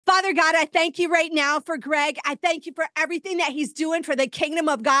Father God, I thank you right now for Greg. I thank you for everything that he's doing for the kingdom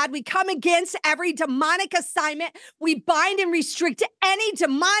of God. We come against every demonic assignment. We bind and restrict any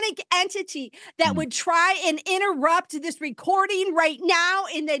demonic entity that would try and interrupt this recording right now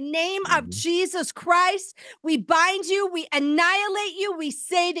in the name of Jesus Christ. We bind you. We annihilate you. We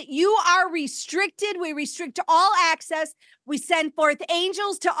say that you are restricted. We restrict all access. We send forth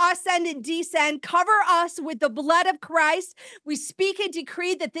angels to ascend and descend. Cover us with the blood of Christ. We speak and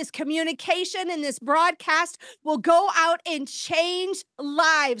decree that this communication and this broadcast will go out and change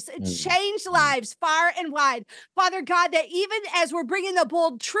lives far and wide. Father God, that even as we're bringing the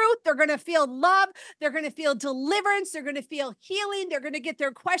bold truth, they're going to feel love. They're going to feel deliverance. They're going to feel healing. They're going to get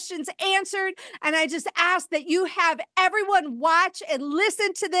their questions answered. And I just ask that you have everyone watch and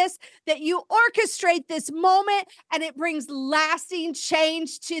listen to this, that you orchestrate this moment and it brings lasting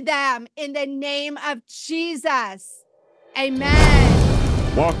change to them in the name of Jesus. Amen.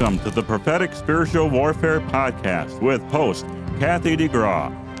 Welcome to the Prophetic Spiritual Warfare Podcast with host Kathy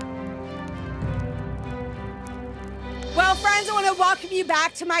DeGraw. Well, friends, I want to welcome you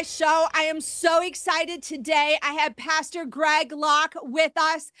back to my show. I am so excited today. I have Pastor Greg Locke with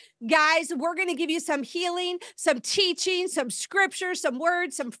us. Guys, we're going to give you some healing, some teaching, some scripture, some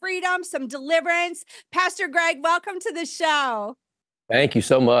words, some freedom, some deliverance. Pastor Greg, welcome to the show. Thank you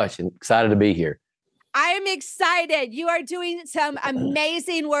so much. I'm excited to be here. I am excited. You are doing some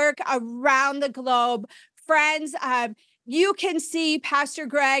amazing work around the globe. Friends, you can see Pastor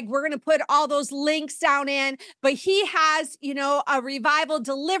Greg. We're going to put all those links down in, but he has, a revival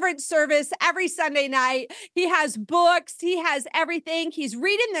deliverance service every Sunday night. He has books. He has everything. He's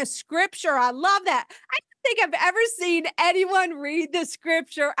reading the scripture. I love that. I don't think I've ever seen anyone read the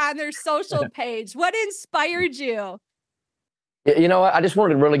scripture on their social page. What inspired you? You know what? I just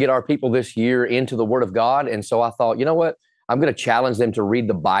wanted to really get our people this year into the Word of God. And so I thought, you know what? I'm going to challenge them to read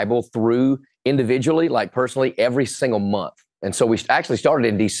the Bible through individually, like personally, every single month. And so we actually started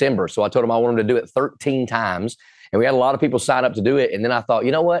in December. So I told them I wanted them to do it 13 times. And we had a lot of people sign up to do it. And then I thought,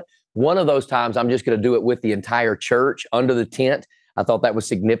 you know what? One of those times I'm just going to do it with the entire church under the tent. I thought that was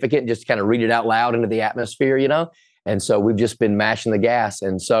significant, just to kind of read it out loud into the atmosphere, And so we've just been mashing the gas.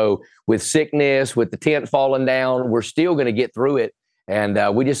 And so with sickness, with the tent falling down, we're still going to get through it.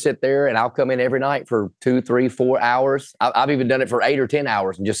 And we just sit there, and I'll come in every night for 2, 3, 4 hours. I've even done it for 8 or 10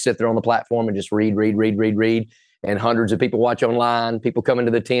 hours and just sit there on the platform and just read. And hundreds of people watch online, people come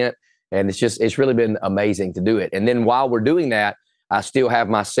into the tent. And it's really been amazing to do it. And then while we're doing that, I still have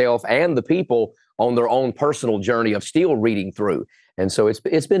myself and the people on their own personal journey of still reading through. And so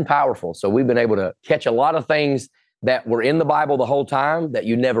it's been powerful. So we've been able to catch a lot of things that were in the Bible the whole time that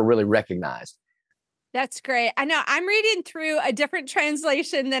you never really recognized. That's great. I know I'm reading through a different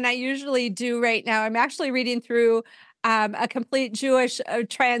translation than I usually do right now. I'm actually reading through a complete Jewish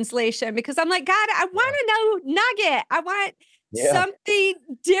translation because I'm like, God, I want to know nugget. I want something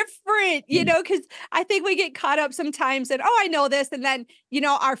different, because I think we get caught up sometimes and, I know this. And then,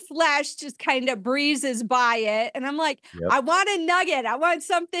 our flesh just kind of breezes by it. And I'm like, I want a nugget. I want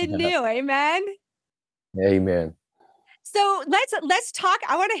something new. Amen. Amen. So let's talk.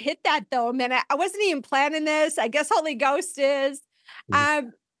 I want to hit that though a minute. I wasn't even planning this. I guess Holy Ghost is.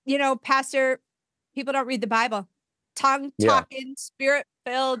 Pastor, people don't read the Bible. Tongue-talking,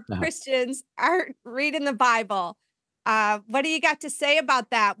 spirit-filled Christians aren't reading the Bible. What do you got to say about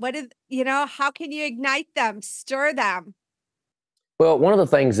that? How can you ignite them, stir them? Well, one of the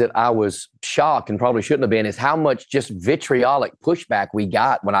things that I was shocked and probably shouldn't have been is how much just vitriolic pushback we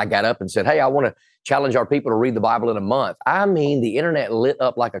got when I got up and said, hey, I want to challenge our people to read the Bible in a month. I mean, the internet lit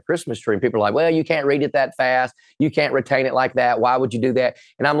up like a Christmas tree. And people are like, well, you can't read it that fast. You can't retain it like that. Why would you do that?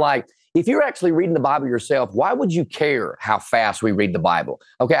 And I'm like, if you're actually reading the Bible yourself, why would you care how fast we read the Bible?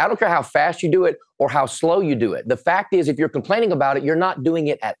 Okay, I don't care how fast you do it or how slow you do it. The fact is, if you're complaining about it, you're not doing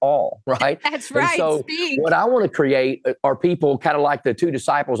it at all, right? That's right. And so what I want to create are people kind of like the 2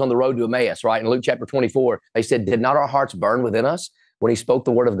 disciples on the road to Emmaus, right? In Luke chapter 24, they said, did not our hearts burn within us when he spoke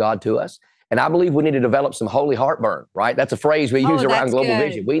the word of God to us? And I believe we need to develop some holy heartburn, right? That's a phrase we use around Global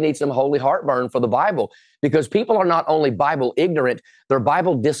Vision. We need some holy heartburn for the Bible because people are not only Bible ignorant, they're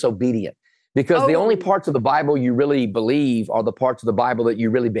Bible disobedient. Because the only parts of the Bible you really believe are the parts of the Bible that you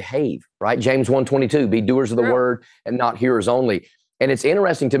really behave, right? James 1:22, be doers of the word and not hearers only. And it's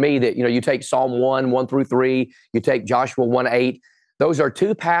interesting to me that, you take Psalm 1:1-3, you take Joshua 1:8. Those are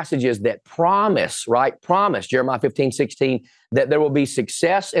 2 passages that promise, Jeremiah 15:16, that there will be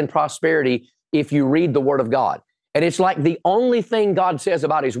success and prosperity if you read the word of God. And it's like the only thing God says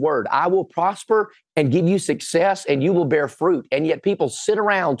about his word, I will prosper and give you success and you will bear fruit. And yet people sit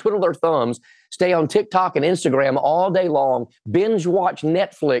around, twiddle their thumbs, stay on TikTok and Instagram all day long, binge watch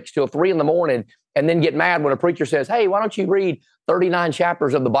Netflix till 3 a.m, and then get mad when a preacher says, hey, why don't you read 39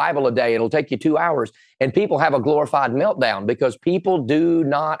 chapters of the Bible a day? It'll take you 2 hours. And people have a glorified meltdown because people do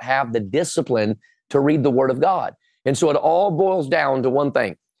not have the discipline to read the Word of God. And so it all boils down to one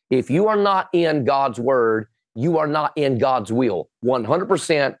thing. If you are not in God's Word, you are not in God's will.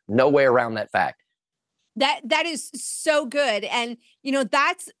 100%, no way around that fact. That is so good. And,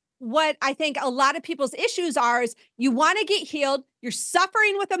 that's what I think a lot of people's issues are is you want to get healed. You're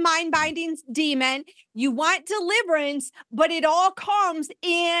suffering with a mind-binding demon. You want deliverance, but it all comes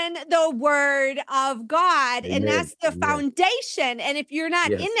in the Word of God. Amen. And that's the Amen. foundation. And if you're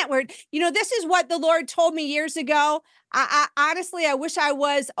not Yes. in that Word, this is what the Lord told me years ago. I honestly, I wish I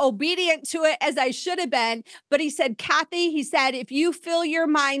was obedient to it as I should have been. But he said, Kathy, if you fill your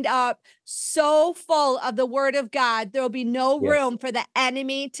mind up so full of the Word of God, there'll be no Yes. room for the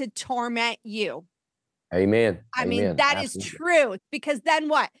enemy to torment you. Amen. I mean, Amen. that Absolutely. is truth, because then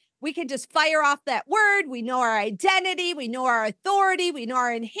what? We can just fire off that word. We know our identity. We know our authority. We know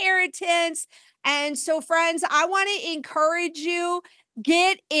our inheritance. And so, friends, I want to encourage you,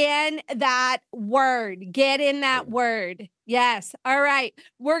 get in that word. Get in that word. Yes. All right.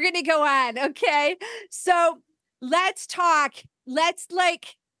 We're going to go on. Okay. So let's talk. Let's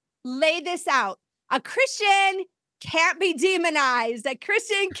lay this out. A Christian can't be demonized. A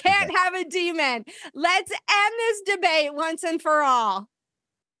Christian can't have a demon. Let's end this debate once and for all.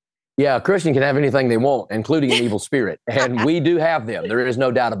 Yeah, a Christian can have anything they want, including an evil spirit. And we do have them. There is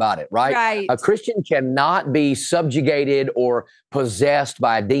no doubt about it, right? Right. A Christian cannot be subjugated or possessed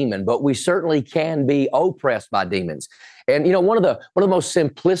by a demon, but we certainly can be oppressed by demons. And one of the most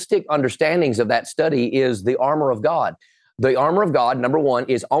simplistic understandings of that study is the armor of God. The armor of God, number one,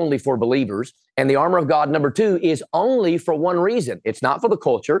 is only for believers. And the armor of God, number two, is only for one reason. It's not for the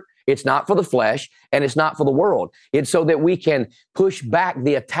culture. It's not for the flesh, and it's not for the world. It's so that we can push back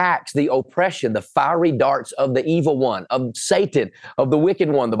the attacks, the oppression, the fiery darts of the evil one, of Satan, of the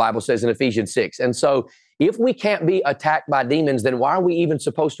wicked one, the Bible says in Ephesians 6. And so if we can't be attacked by demons, then why are we even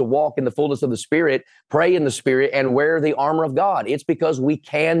supposed to walk in the fullness of the Spirit, pray in the Spirit, and wear the armor of God? It's because we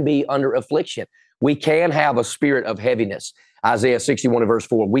can be under affliction. We can have a spirit of heaviness. Isaiah 61 verse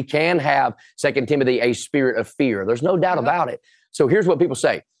 4. We can have, 2 Timothy, a spirit of fear. There's no doubt about it. So here's what people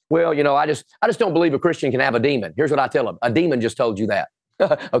say. Well, I just don't believe a Christian can have a demon. Here's what I tell them. A demon just told you that.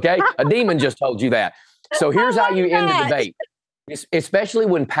 Okay? A demon just told you that. So here's how you end the debate, especially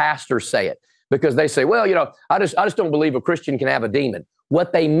when pastors say it, because they say, well, I just don't believe a Christian can have a demon.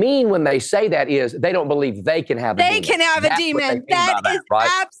 What they mean when they say that is they don't believe they can have a demon. They can have a demon. That is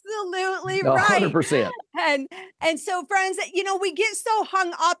absolutely right. 100%. And so, friends, we get so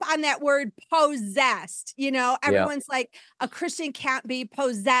hung up on that word possessed. Everyone's like, a Christian can't be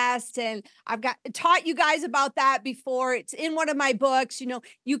possessed. And I've taught you guys about that before. It's in one of my books.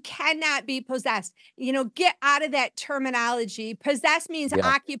 You cannot be possessed. Get out of that terminology. Possessed means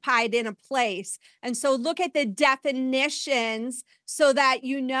occupied in a place. And so look at the definitions so that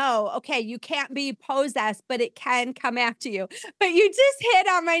okay, you can't be possessed, but it can come after you. But you just hit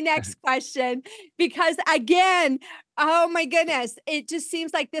on my next question, because again, oh my goodness, it just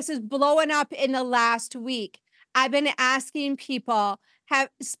seems like this is blowing up in the last week. I've been asking people, have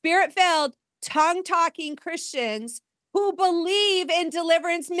spirit-filled, tongue-talking Christians who believe in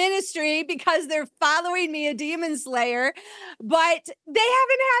deliverance ministry because they're following me, a demon slayer, but they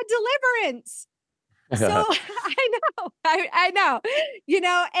haven't had deliverance. So I know,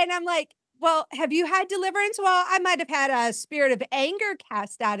 and I'm like, well, have you had deliverance? Well, I might have had a spirit of anger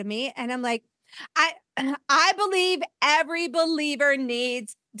cast out of me. And I'm like, I believe every believer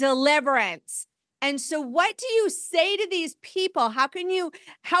needs deliverance. And so what do you say to these people? How can you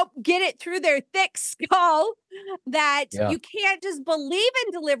help get it through their thick skull that you can't just believe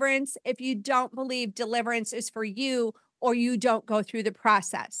in deliverance if you don't believe deliverance is for you, or you don't go through the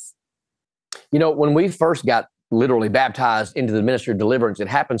process? When we first got literally baptized into the ministry of deliverance, it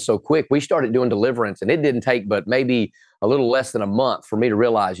happened so quick. We started doing deliverance, and it didn't take but maybe a little less than a month for me to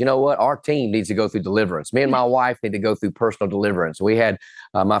realize, our team needs to go through deliverance. Me and my wife need to go through personal deliverance. We had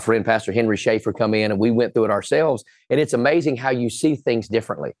my friend, Pastor Henry Schaefer, come in, and we went through it ourselves. And it's amazing how you see things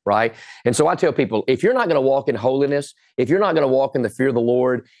differently, right? And so I tell people, if you're not going to walk in holiness, if you're not going to walk in the fear of the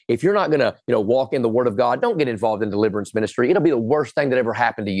Lord, if you're not going to, walk in the Word of God, don't get involved in deliverance ministry. It'll be the worst thing that ever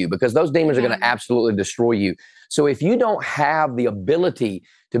happened to you, because those demons are going to absolutely destroy you. So if you don't have the ability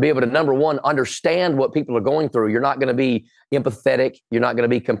to be able to, number one, understand what people are going through. You're not going to be empathetic. You're not going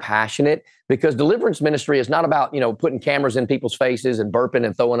to be compassionate, because deliverance ministry is not about, putting cameras in people's faces and burping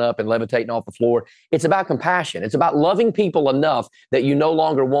and throwing up and levitating off the floor. It's about compassion. It's about loving people enough that you no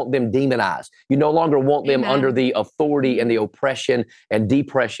longer want them demonized. You no longer want them under the authority and the oppression and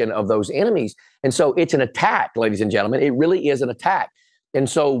depression of those enemies. And so it's an attack, ladies and gentlemen. It really is an attack. And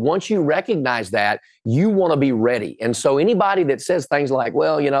so once you recognize that, you want to be ready. And so anybody that says things like,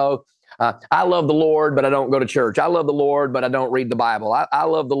 well, I love the Lord, but I don't go to church. I love the Lord, but I don't read the Bible. I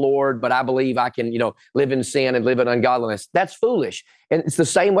love the Lord, but I believe I can, live in sin and live in ungodliness. That's foolish. And it's the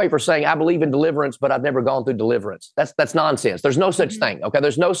same way for saying, I believe in deliverance, but I've never gone through deliverance. That's nonsense. There's no such thing. Okay.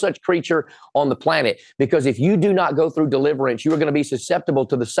 There's no such creature on the planet, because if you do not go through deliverance, you are going to be susceptible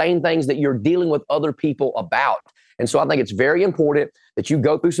to the same things that you're dealing with other people about. And so I think it's very important that you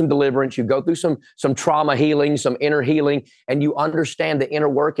go through some deliverance, you go through some trauma healing, some inner healing, and you understand the inner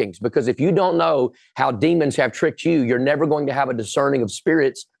workings. Because if you don't know how demons have tricked you, you're never going to have a discerning of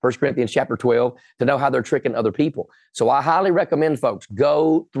spirits, 1 Corinthians chapter 12, to know how they're tricking other people. So I highly recommend folks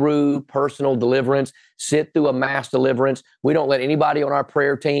go through personal deliverance, sit through a mass deliverance. We don't let anybody on our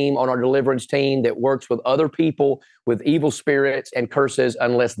prayer team, on our deliverance team that works with other people with evil spirits and curses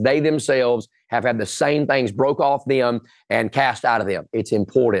unless they themselves have had the same things broke off them and cast out of them. It's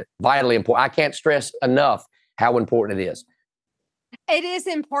important, vitally important. I can't stress enough how important it is. It is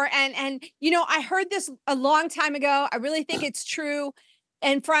important. And, I heard this a long time ago. I really think it's true.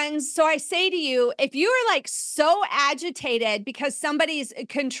 And friends, so I say to you, if you are like so agitated because somebody's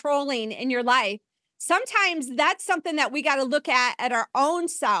controlling in your life, sometimes that's something that we got to look at our own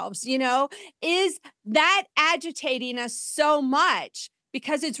selves, is that agitating us so much?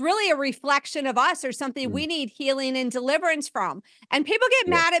 Because it's really a reflection of us or something we need healing and deliverance from. And people get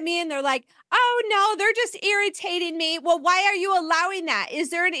mad at me and they're like, oh no, they're just irritating me. Well, why are you allowing that? Is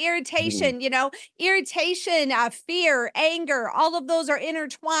there an irritation? Irritation, fear, anger, all of those are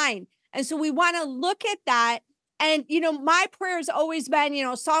intertwined. And so we want to look at that. And, my prayer has always been,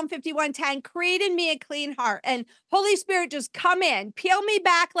 Psalm 51:10, create in me a clean heart. And Holy Spirit, just come in, peel me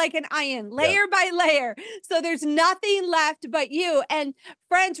back like an onion, layer by layer. So there's nothing left but you. And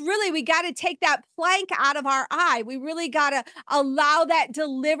friends, really, we got to take that plank out of our eye. We really got to allow that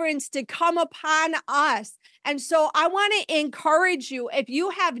deliverance to come upon us. And so I want to encourage you, if you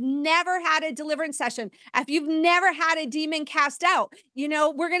have never had a deliverance session, if you've never had a demon cast out,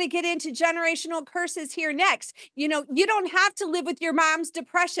 we're going to get into generational curses here next. You don't have to live with your mom's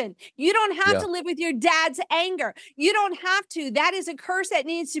depression. You don't have to live with your dad's anger. You don't have to. That is a curse that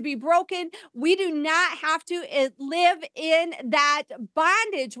needs to be broken. We do not have to live in that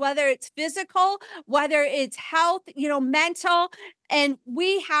bondage, whether it's physical, whether it's health, mental. And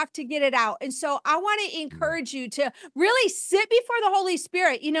we have to get it out. And so I want to encourage you to really sit before the Holy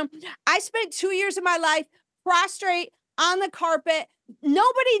Spirit. I spent 2 years of my life prostrate on the carpet.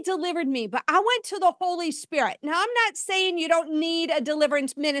 Nobody delivered me, but I went to the Holy Spirit. Now, I'm not saying you don't need a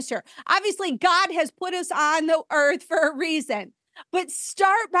deliverance minister. Obviously, God has put us on the earth for a reason. But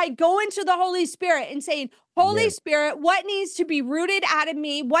start by going to the Holy Spirit and saying, Holy Spirit, what needs to be rooted out of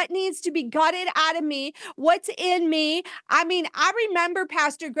me? What needs to be gutted out of me? What's in me? I mean, I remember,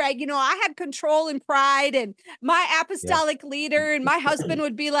 Pastor Greg, I had control and pride, and my apostolic leader and my husband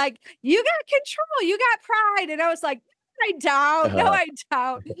would be like, you got control, you got pride. And I was like, I don't. No, I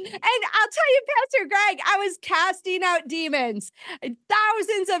don't. And I'll tell you, Pastor Greg, I was casting out demons,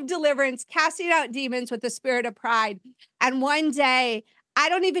 thousands of deliverance, casting out demons with the spirit of pride. And one day, I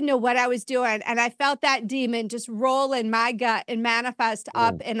don't even know what I was doing. And I felt that demon just roll in my gut and manifest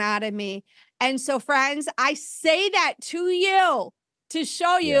up and out of me. And so, friends, I say that to you to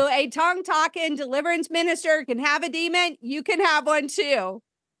show you a tongue-talking deliverance minister can have a demon. You can have one too.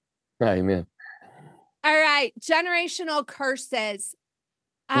 Amen. All right, generational curses.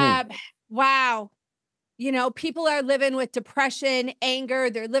 Wow. People are living with depression,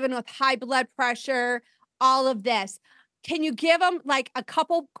 anger, they're living with high blood pressure, all of this. Can you give them like a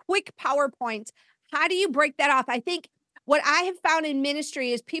couple quick PowerPoints? How do you break that off? I think what I have found in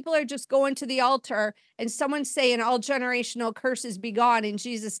ministry is people are just going to the altar and someone's saying all generational curses be gone in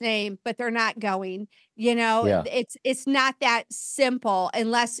Jesus' name, but they're not going. It's not that simple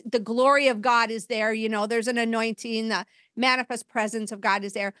unless the glory of God is there. There's an anointing, the manifest presence of God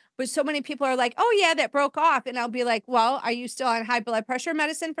is there. But so many people are like, oh yeah, that broke off. And I'll be like, well, are you still on high blood pressure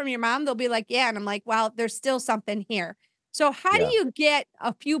medicine from your mom? They'll be like, yeah. And I'm like, well, there's still something here. So how do you get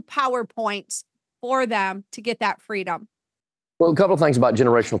a few PowerPoints for them to get that freedom? Well, a couple of things about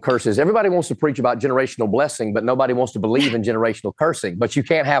generational curses. Everybody wants to preach about generational blessing, but nobody wants to believe in generational cursing. But you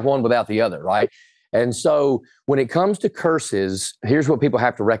can't have one without the other, right? And so when it comes to curses, here's what people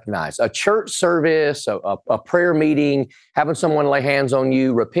have to recognize. A church service, a prayer meeting, having someone lay hands on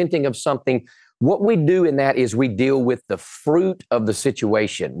you, repenting of something, what we do in that is we deal with the fruit of the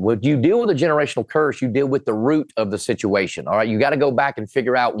situation. When you deal with a generational curse, you deal with the root of the situation. All right, you got to go back and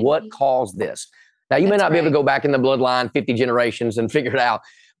figure out what caused this. Now, you may not be able to go back in the bloodline 50 generations and figure it out,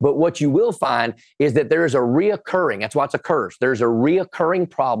 but what you will find is that there is a reoccurring, that's why it's a curse. There's a reoccurring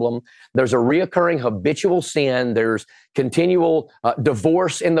problem. There's a reoccurring habitual sin. There's continual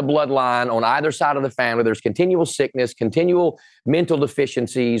divorce in the bloodline on either side of the family. There's continual sickness, continual mental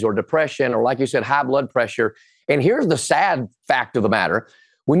deficiencies or depression, or like you said, high blood pressure. And here's the sad fact of the matter.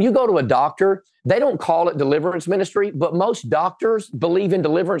 When you go to a doctor, they don't call it deliverance ministry, but most doctors believe in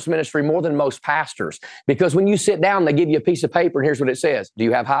deliverance ministry more than most pastors. Because when you sit down, they give you a piece of paper and here's what it says. Do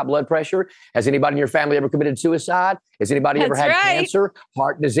you have high blood pressure? Has anybody in your family ever committed suicide? Has anybody ever had cancer,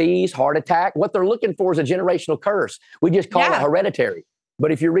 heart disease, heart attack? What they're looking for is a generational curse. We just call it hereditary.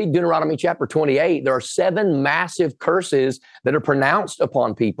 But if you read Deuteronomy chapter 28, there are 7 massive curses that are pronounced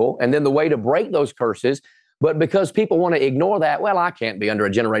upon people. And then the way to break those curses. But because people want to ignore that, well, I can't be under a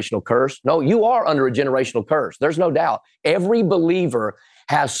generational curse. No, you are under a generational curse. There's no doubt. Every believer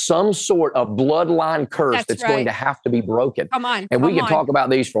has some sort of bloodline curse that's going to have to be broken. Come on. And we can talk about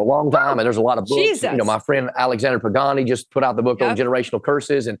these for a long time. And there's a lot of books. Jesus. You know, my friend Alexander Pagani just put out the book on generational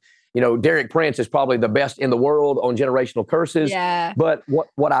curses. And, you know, Derek Prince is probably the best in the world on generational curses. Yeah. But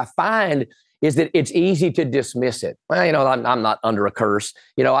what I find is that it's easy to dismiss it. Well, you know, I'm not under a curse.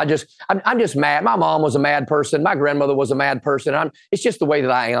 You know, I'm just mad. My mom was a mad person. My grandmother was a mad person. It's just the way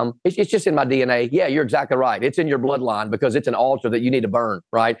that I am. It's just in my DNA. Yeah, you're exactly right. It's in your bloodline because it's an altar that you need to burn,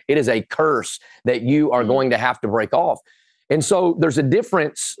 right? It is a curse that you are going to have to break off. And so there's a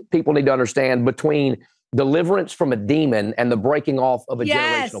difference people need to understand between deliverance from a demon and the breaking off of a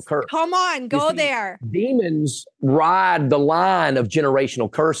generational curse. Come on, go there. Demons ride the line of generational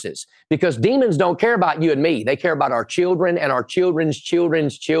curses because demons don't care about you and me. They care about our children and our children's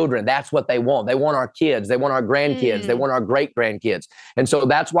children's children. That's what they want. They want our kids. They want our grandkids. They want our great grandkids. And so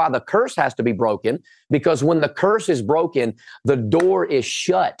that's why the curse has to be broken, because when the curse is broken, the door is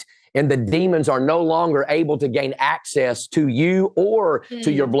shut. And the demons are no longer able to gain access to you or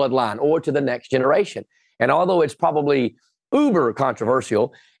to your bloodline or to the next generation. And although it's probably uber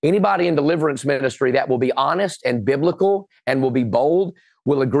controversial, anybody in deliverance ministry that will be honest and biblical and will be bold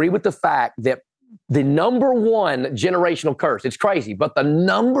will agree with the fact that the number one generational curse, it's crazy, but the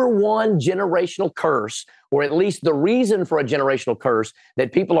number one generational curse, or at least the reason for a generational curse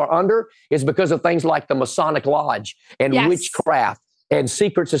that people are under, is because of things like the Masonic Lodge and witchcraft and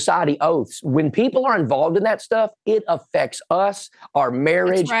secret society oaths. When people are involved in that stuff, it affects us, our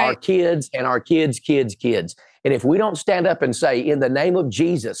marriage, our kids, and our kids' kids' kids. And if we don't stand up and say, in the name of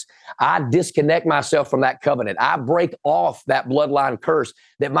Jesus, I disconnect myself from that covenant. I break off that bloodline curse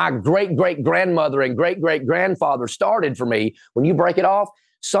that my great-great-grandmother and great-great-grandfather started for me. When you break it off,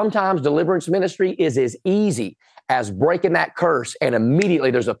 sometimes deliverance ministry is as easy as breaking that curse, and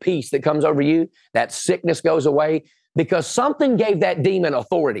immediately there's a peace that comes over you. That sickness goes away. Because something gave that demon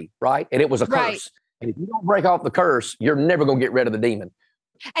authority, right? And it was a curse. And if you don't break off the curse, you're never going to get rid of the demon.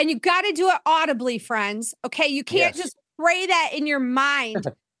 And you got to do it audibly, friends. Okay. You can't just pray that in your mind.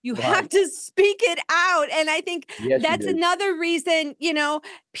 You have to speak it out. And I think that's another reason, you know,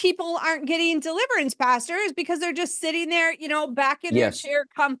 people aren't getting deliverance, pastors, because they're just sitting there, you know, back in their chair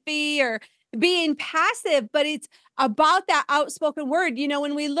comfy or being passive. But it's about that outspoken word. You know,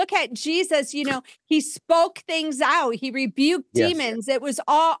 when we look at Jesus, you know, he spoke things out. He rebuked demons. It was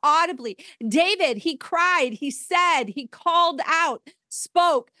all audibly. David, he cried, he said, he called out,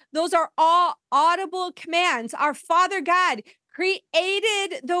 spoke. Those are all audible commands. Our Father God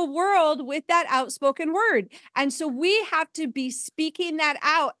created the world with that outspoken word. And so we have to be speaking that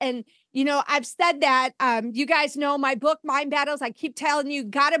out. And, you know, I've said that, you guys know my book, Mind Battles. I keep telling you,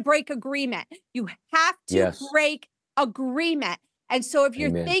 got to break agreement. You have to break agreement. And so if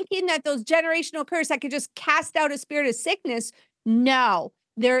you're thinking that those generational curse, I could just cast out a spirit of sickness, no,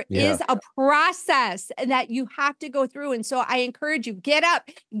 there is a process that you have to go through. And so I encourage you, get up,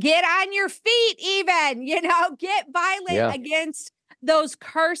 get on your feet, even, you know, get violent against those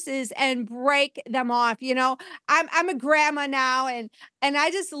curses and break them off. You know, I'm a grandma now, and I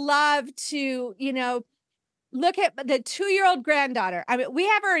just love to, you know, look at the 2-year-old granddaughter. I mean, we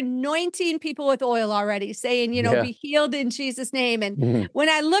have her anointing people with oil already, saying, you know, be healed in Jesus' name. And when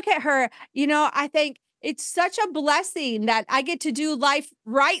I look at her, you know, I think, it's such a blessing that I get to do life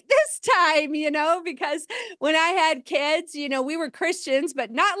right this time, because when I had kids, we were Christians,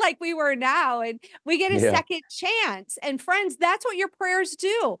 but not like we were now. And we get a Yeah. second chance. And friends, that's what your prayers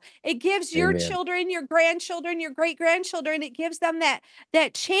do. It gives your Amen. children, your grandchildren, your great-grandchildren, it gives them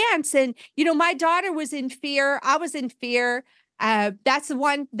that chance. And, my daughter was in fear. I was in fear.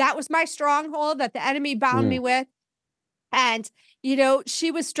 That was my stronghold that the enemy bound me with. And,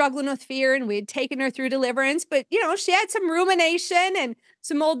 she was struggling with fear, and we had taken her through deliverance, but, she had some rumination and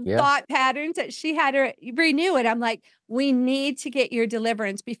some old thought patterns that she had to renew. And I'm like, we need to get your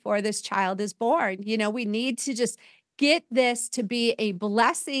deliverance before this child is born. We need to just get this to be a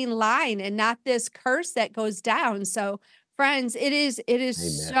blessing line and not this curse that goes down. So friends, it is Amen.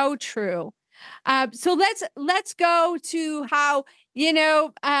 so true. So let's go to how,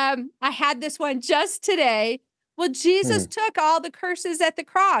 I had this one just today. Well, Jesus took all the curses at the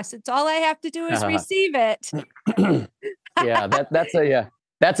cross. It's all I have to do is receive it. Yeah,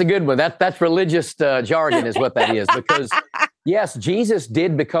 that's a good one. That's religious jargon is what that is, because yes, Jesus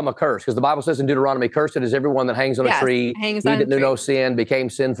did become a curse, because the Bible says in Deuteronomy, cursed is everyone that hangs on a tree. He that knew no sin became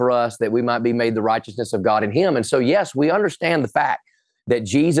sin for us, that we might be made the righteousness of God in him. And so, yes, we understand the fact that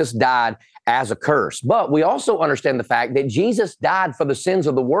Jesus died as a curse, but we also understand the fact that Jesus died for the sins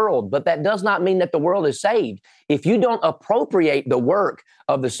of the world, but that does not mean that the world is saved. If you don't appropriate the work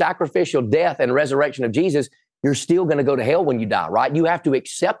of the sacrificial death and resurrection of Jesus, you're still going to go to hell when you die, right? You have to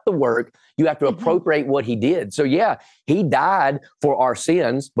accept the work. You have to appropriate what he did. So yeah, he died for our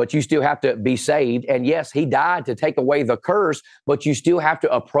sins, but you still have to be saved. And yes, he died to take away the curse, but you still have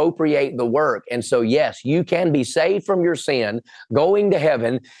to appropriate the work. And so yes, you can be saved from your sin, going to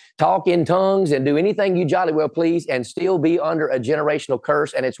heaven, talk in tongues and do anything you jolly well please, and still be under a generational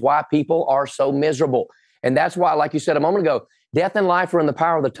curse. And it's why people are so miserable. And that's why, like you said a moment ago, death and life are in the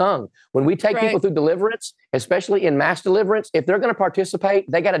power of the tongue. When we take people through deliverance, especially in mass deliverance, if they're going to participate,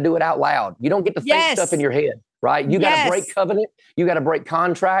 they got to do it out loud. You don't get to think stuff in your head, right? You got to break covenant. You got to break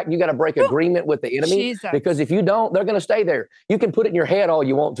contract. You got to break agreement with the enemy. Because if you don't, they're going to stay there. You can put it in your head all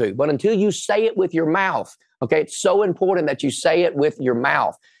you want to, but until you say it with your mouth, okay, it's so important that you say it with your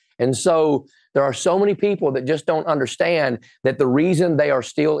mouth. And so there are so many people that just don't understand that the reason they are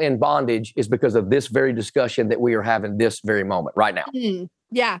still in bondage is because of this very discussion that we are having this very moment right now.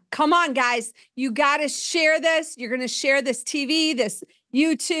 Yeah. Come on, guys. You got to share this. You're going to share this TV, this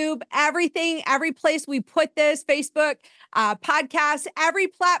YouTube, everything, every place we put this, Facebook, podcasts, every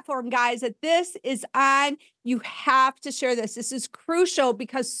platform, guys, that this is on. You have to share this. This is crucial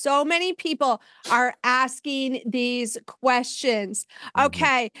because so many people are asking these questions.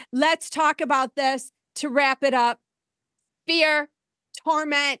 Okay, let's talk about this to wrap it up. Fear,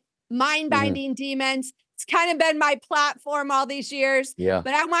 torment, mind-binding demons. It's kind of been my platform all these years. Yeah.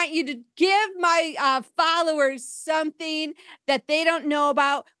 But I want you to give my followers something that they don't know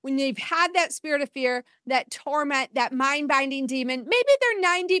about when they've had that spirit of fear, that torment, that mind-binding demon. Maybe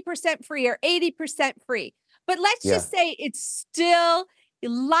they're 90% free or 80% free. But let's just say it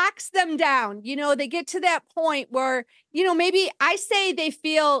locks them down. They get to that point where, maybe I say they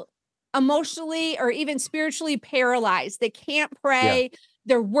feel emotionally or even spiritually paralyzed. They can't pray.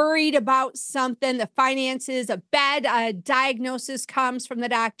 They're worried about something, the finances, a bad diagnosis comes from the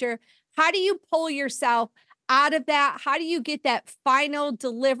doctor. How do you pull yourself out of that? How do you get that final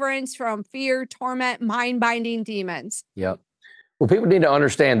deliverance from fear, torment, mind-binding demons? Yep. Well, people need to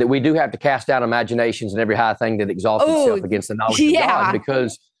understand that we do have to cast down imaginations and every high thing that exalts itself against the knowledge of God,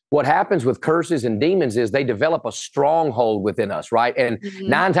 because what happens with curses and demons is they develop a stronghold within us, right? And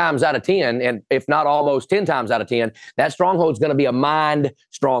 9 times out of 10, and if not almost 10 times out of 10, that stronghold is going to be a mind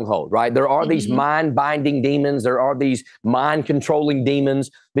stronghold, right? There are these mind-binding demons. There are these mind-controlling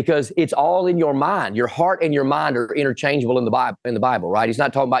demons, because it's all in your mind. Your heart and your mind are interchangeable in the Bible, right? He's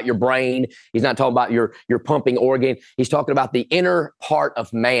not talking about your brain. He's not talking about your pumping organ. He's talking about the inner part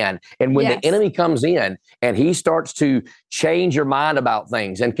of man. And when the enemy comes in and he starts to change your mind about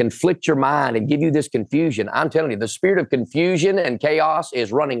things and conflict your mind and give you this confusion, I'm telling you, the spirit of confusion and chaos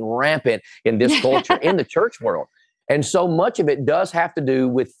is running rampant in this culture, in the church world. And so much of it does have to do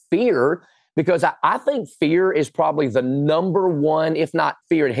with fear, because I think fear is probably the number one, if not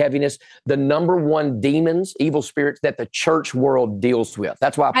fear and heaviness, the number one demons, evil spirits that the church world deals with.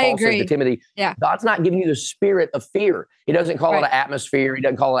 That's why Paul says to Timothy, God's not giving you the spirit of fear. He doesn't call it an atmosphere. He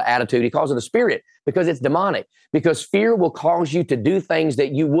doesn't call it an attitude. He calls it a spirit, because it's demonic. Because fear will cause you to do things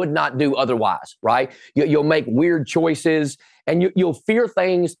that you would not do otherwise, right? You'll make weird choices, and you'll fear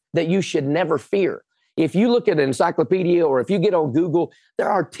things that you should never fear. If you look at an encyclopedia or if you get on Google, there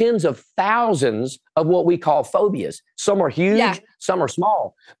are tens of thousands of what we call phobias. Some are huge, some are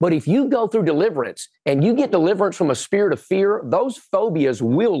small. But if you go through deliverance and you get deliverance from a spirit of fear, those phobias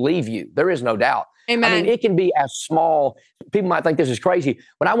will leave you. There is no doubt. Amen. I mean, it can be as small. People might think this is crazy.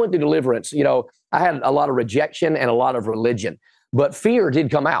 When I went through deliverance, you know, I had a lot of rejection and a lot of religion, but fear did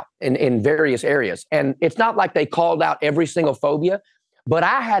come out in various areas. And it's not like they called out every single phobia, but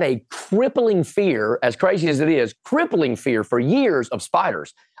I had a crippling fear, as crazy as it is, crippling fear for years of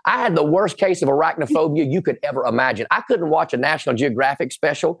spiders. I had the worst case of arachnophobia you could ever imagine. I couldn't watch a National Geographic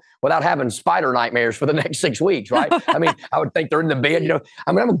special without having spider nightmares for the next 6 weeks, right? I mean, I would think they're in the bed, you know.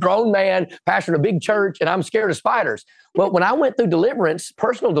 I mean, I'm a grown man, pastoring a big church, and I'm scared of spiders. But when I went through deliverance,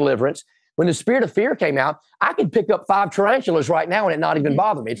 personal deliverance, when the spirit of fear came out, I could pick up 5 tarantulas right now and it not even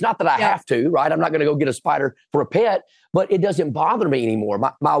bother me. It's not that I have to, right? I'm not going to go get a spider for a pet, but it doesn't bother me anymore.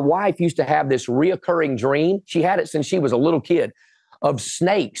 My wife used to have this reoccurring dream. She had it since she was a little kid, of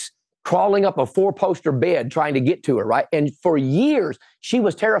snakes crawling up a 4-poster bed trying to get to her, right? And for years, she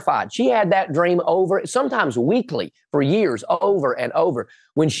was terrified. She had that dream over, sometimes weekly, for years, over and over.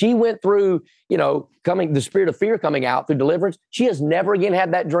 When she went through, you know, the spirit of fear coming out through deliverance, she has never again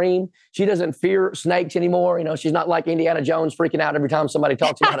had that dream. She doesn't fear snakes anymore. You know, she's not like Indiana Jones freaking out every time somebody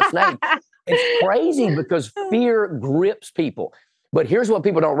talks about a snake. It's crazy because fear grips people. But here's what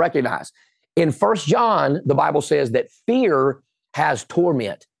people don't recognize. In 1 John, the Bible says that fear has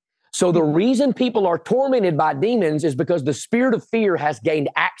torment. So the reason people are tormented by demons is because the spirit of fear has gained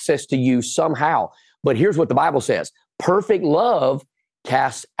access to you somehow. But here's what the Bible says. Perfect love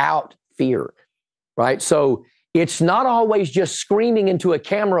casts out fear, right? So it's not always just screaming into a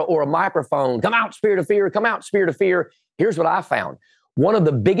camera or a microphone, come out, spirit of fear, come out, spirit of fear. Here's what I found. One of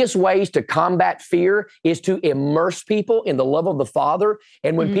the biggest ways to combat fear is to immerse people in the love of the Father.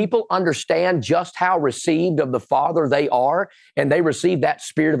 And when people understand just how received of the Father they are, and they receive that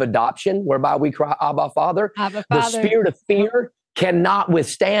spirit of adoption, whereby we cry, Abba, Father, Abba, the Father. spirit of fear cannot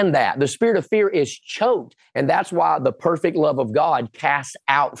withstand that. The spirit of fear is choked. And that's why the perfect love of God casts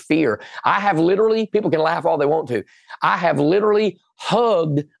out fear. I have literally, people can laugh all they want to, I have literally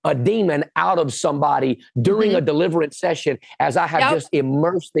hugged a demon out of somebody during a deliverance session as I have just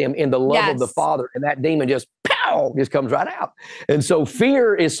immersed them in the love of the Father. And that demon just, pow, just comes right out. And so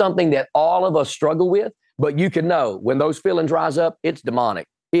fear is something that all of us struggle with, but you can know when those feelings rise up, it's demonic.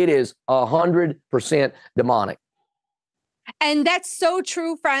 It is 100% demonic. And that's so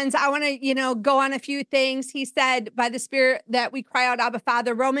true, friends. I want to, go on a few things. He said, by the Spirit that we cry out, Abba,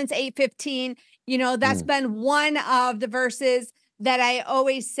 Father. Romans 8:15, that's been one of the verses that I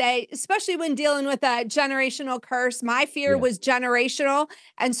always say, especially when dealing with a generational curse. My fear was generational.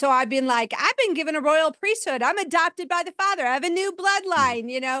 And so I've been given a royal priesthood. I'm adopted by the Father. I have a new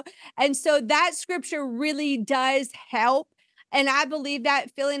bloodline, And so that scripture really does help. And I believe that,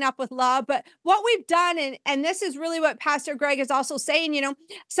 filling up with love. But what we've done, and this is really what Pastor Greg is also saying,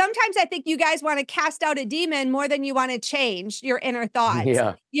 sometimes I think you guys want to cast out a demon more than you want to change your inner thoughts.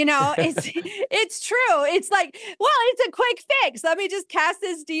 Yeah. It's true. It's like, well, it's a quick fix. Let me just cast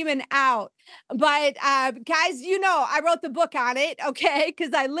this demon out. But guys, I wrote the book on it, okay,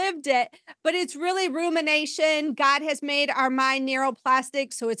 because I lived it. But it's really rumination. God has made our mind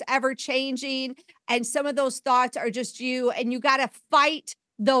neuroplastic, so it's ever changing. And some of those thoughts are just you, and you got to fight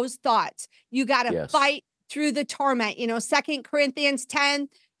those thoughts. You got to fight through the torment. 2 Corinthians 10,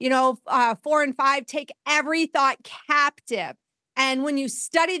 4 and 5, take every thought captive. And when you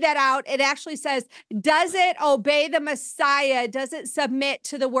study that out, it actually says, does it obey the Messiah? Does it submit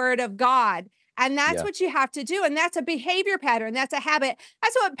to the word of God? And that's what you have to do. And that's a behavior pattern. That's a habit.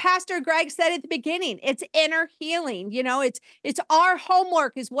 That's what Pastor Greg said at the beginning. It's inner healing. It's our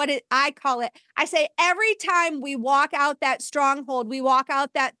homework is what I call it. I say every time we walk out that stronghold, we walk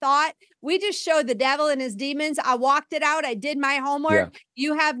out that thought, we just show the devil and his demons. I walked it out. I did my homework.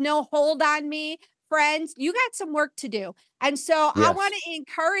 You have no hold on me. Friends, you got some work to do. And so I want to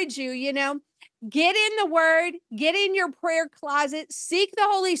encourage you, get in the word, get in your prayer closet, seek the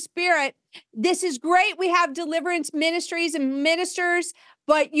Holy Spirit. This is great. We have deliverance ministries and ministers,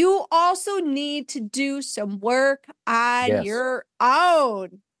 but you also need to do some work on your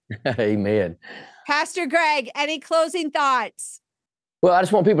own. Amen. Pastor Greg, any closing thoughts? Well, I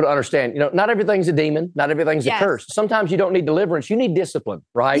just want people to understand, not everything's a demon, not everything's a curse. Sometimes you don't need deliverance, you need discipline,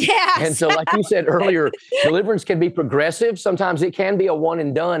 right? Yes. And so like you said earlier, deliverance can be progressive. Sometimes it can be a one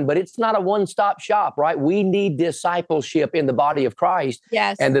and done, but it's not a one-stop shop, right? We need discipleship in the body of Christ.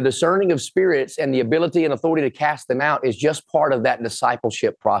 Yes. And the discerning of spirits and the ability and authority to cast them out is just part of that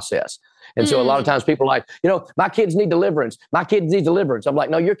discipleship process. And so a lot of times people are like, my kids need deliverance. My kids need deliverance. I'm like,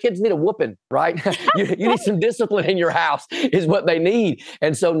 no, your kids need a whooping, right? you need some discipline in your house is what they need.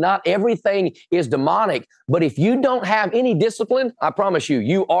 And so not everything is demonic, but if you don't have any discipline, I promise you,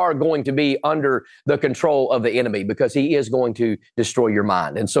 you are going to be under the control of the enemy because he is going to destroy your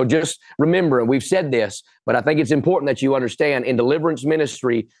mind. And so just remember, and we've said this, but I think it's important that you understand in deliverance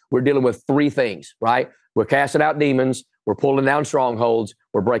ministry, we're dealing with three things, right? We're casting out demons, we're pulling down strongholds,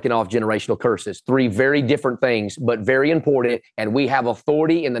 we're breaking off generational curses. Three very different things, but very important. And we have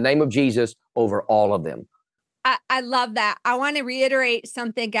authority in the name of Jesus over all of them. I love that. I want to reiterate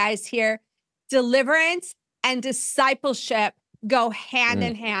something, guys, here. Deliverance and discipleship go hand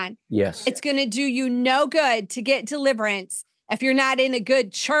in hand. Yes. It's going to do you no good to get deliverance if you're not in a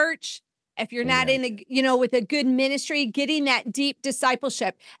good church, if you're not in a, with a good ministry, getting that deep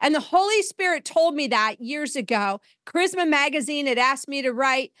discipleship. And the Holy Spirit told me that years ago. Charisma Magazine had asked me to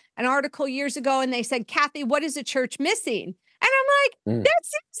write an article years ago, and they said, Kathy, what is the church missing? And I'm like,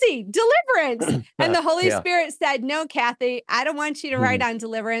 that's easy, deliverance. And the Holy Spirit said, no, Kathy, I don't want you to write on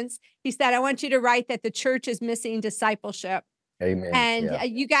deliverance. He said, I want you to write that the church is missing discipleship. Amen.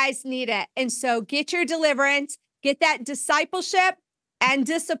 And you guys need it. And so get your deliverance, get that discipleship and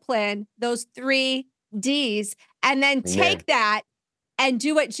discipline, those 3 Ds, and then take that and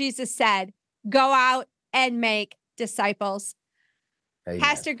do what Jesus said. Go out and make disciples. Amen.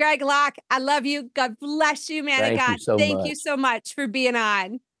 Pastor Greg Locke, I love you. God bless you, man of God. Thank you so much for being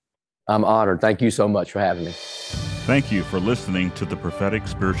on. I'm honored. Thank you so much for having me. Thank you for listening to the Prophetic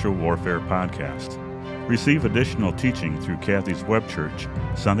Spiritual Warfare Podcast. Receive additional teaching through Kathy's web church,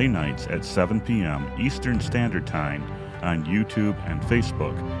 Sunday nights at 7 p.m. Eastern Standard Time on YouTube and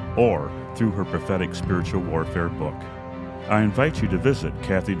Facebook, or through her Prophetic Spiritual Warfare book. I invite you to visit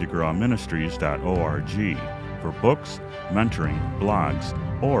kathydegrawministries.org for books, mentoring, blogs,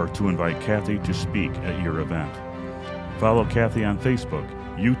 or to invite Kathy to speak at your event. Follow Kathy on Facebook,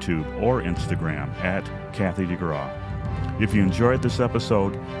 YouTube, or Instagram at Kathy DeGraw. If you enjoyed this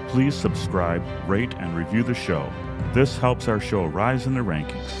episode, please subscribe, rate, and review the show. This helps our show rise in the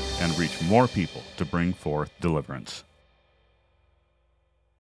rankings and reach more people to bring forth deliverance.